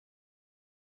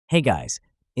Hey guys,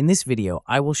 in this video,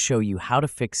 I will show you how to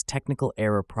fix technical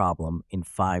error problem in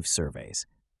 5 surveys.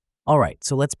 Alright,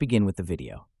 so let's begin with the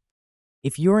video.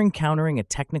 If you're encountering a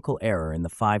technical error in the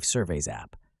 5 surveys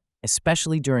app,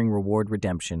 especially during reward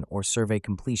redemption or survey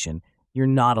completion, you're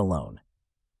not alone.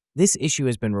 This issue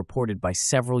has been reported by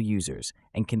several users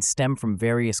and can stem from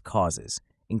various causes,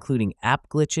 including app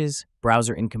glitches,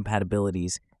 browser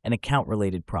incompatibilities, and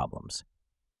account-related problems.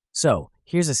 So,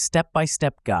 here's a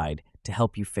step-by-step guide to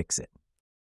help you fix it.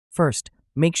 First,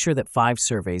 make sure that 5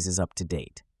 surveys is up to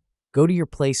date. Go to your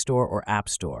Play Store or App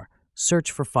Store, search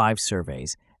for 5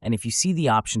 surveys, and if you see the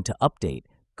option to update,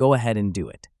 go ahead and do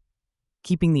it.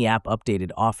 Keeping the app updated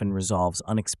often resolves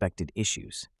unexpected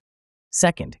issues.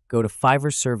 Second, go to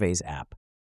Fiverr Surveys app.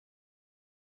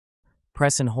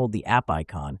 Press and hold the app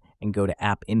icon and go to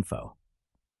App Info.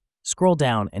 Scroll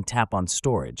down and tap on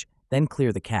Storage, then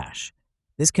clear the cache.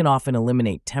 This can often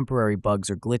eliminate temporary bugs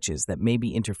or glitches that may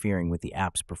be interfering with the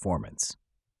app's performance.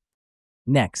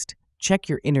 Next, check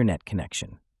your internet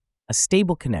connection. A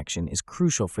stable connection is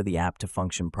crucial for the app to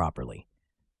function properly.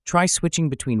 Try switching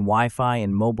between Wi-Fi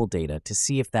and mobile data to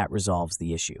see if that resolves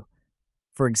the issue.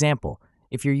 For example,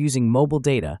 if you're using mobile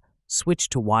data, switch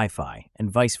to Wi-Fi and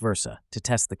vice versa to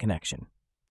test the connection.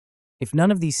 If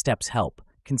none of these steps help,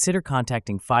 consider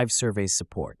contacting 5 Surveys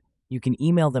support. You can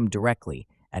email them directly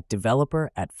at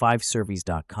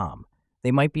developer@5surveys.com.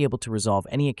 They might be able to resolve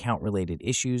any account-related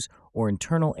issues or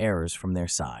internal errors from their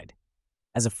side.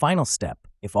 As a final step,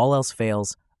 if all else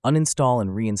fails, uninstall and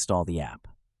reinstall the app.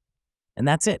 And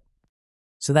that's it.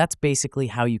 So that's basically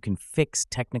how you can fix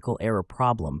technical error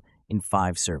problem in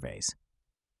 5 surveys.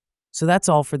 So that's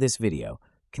all for this video.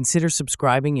 Consider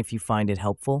subscribing if you find it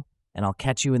helpful, and I'll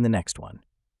catch you in the next one.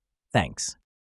 Thanks.